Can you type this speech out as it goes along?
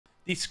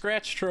The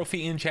scratch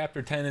trophy in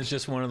chapter 10 is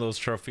just one of those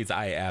trophies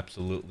I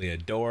absolutely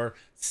adore.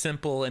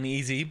 Simple and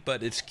easy,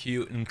 but it's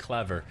cute and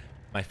clever.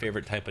 My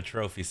favorite type of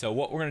trophy. So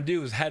what we're going to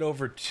do is head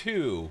over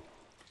to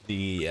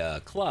the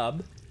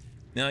club.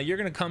 Now you're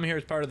going to come here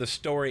as part of the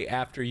story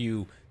after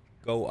you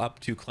go up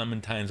to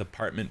Clementine's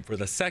apartment for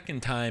the second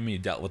time. You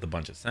dealt with a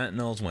bunch of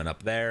sentinels, went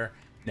up there.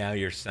 Now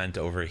you're sent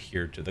over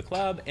here to the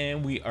club,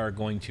 and we are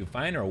going to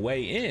find our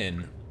way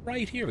in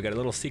right here. We got a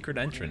little secret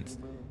entrance.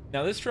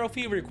 Now this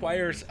trophy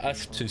requires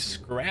us to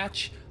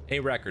scratch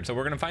a record. So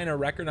we're going to find a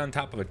record on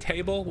top of a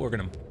table. We're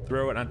going to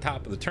throw it on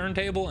top of the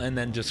turntable and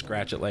then just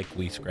scratch it like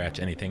we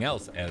scratch anything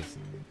else as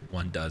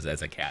one does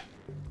as a cat.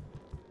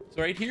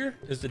 So right here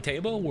is the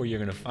table where you're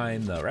going to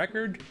find the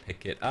record,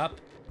 pick it up,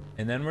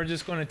 and then we're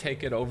just going to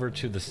take it over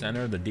to the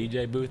center of the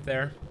DJ booth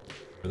there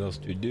where those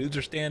two dudes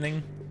are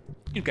standing.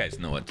 You guys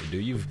know what to do.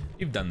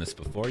 You've done this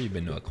before. You've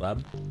been to a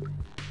club.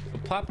 So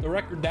plop the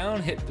record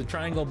down, hit the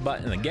triangle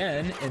button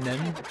again, and then,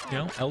 you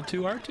know,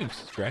 L2, R2,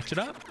 scratch it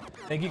up.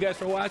 Thank you guys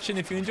for watching.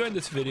 If you enjoyed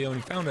this video and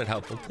you found it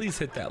helpful, please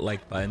hit that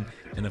like button.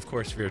 And of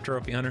course, if you're a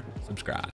trophy hunter, subscribe.